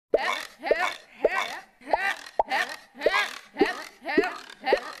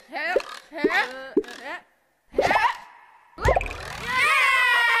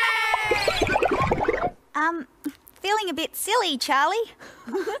bit silly, Charlie.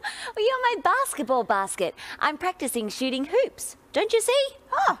 Well, you're my basketball basket. I'm practicing shooting hoops. Don't you see?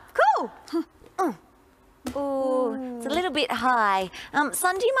 Oh, cool. Ooh, it's a little bit high.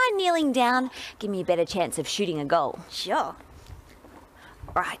 Son, do you mind kneeling down? Give me a better chance of shooting a goal. Sure.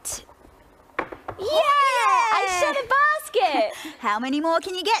 Right. Yeah! I shot a basket! How many more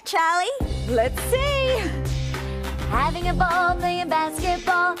can you get, Charlie? Let's see. Having a ball, playing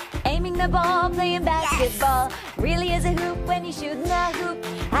basketball. Aiming the ball, playing basketball. Really is a hoop when you're shooting a hoop.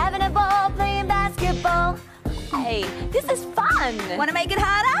 Having a ball, playing basketball. Hey, this is fun. Want to make it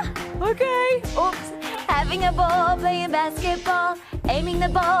harder? Okay. Oops. Having a ball, playing basketball. Aiming the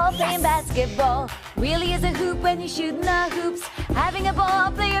ball, playing basketball. Really is a hoop when you're shooting the hoops. Having a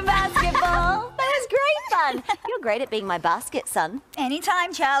ball, playing basketball. That was great fun. You're great at being my basket, son.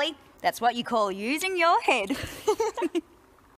 Anytime, Charlie. That's what you call using your head.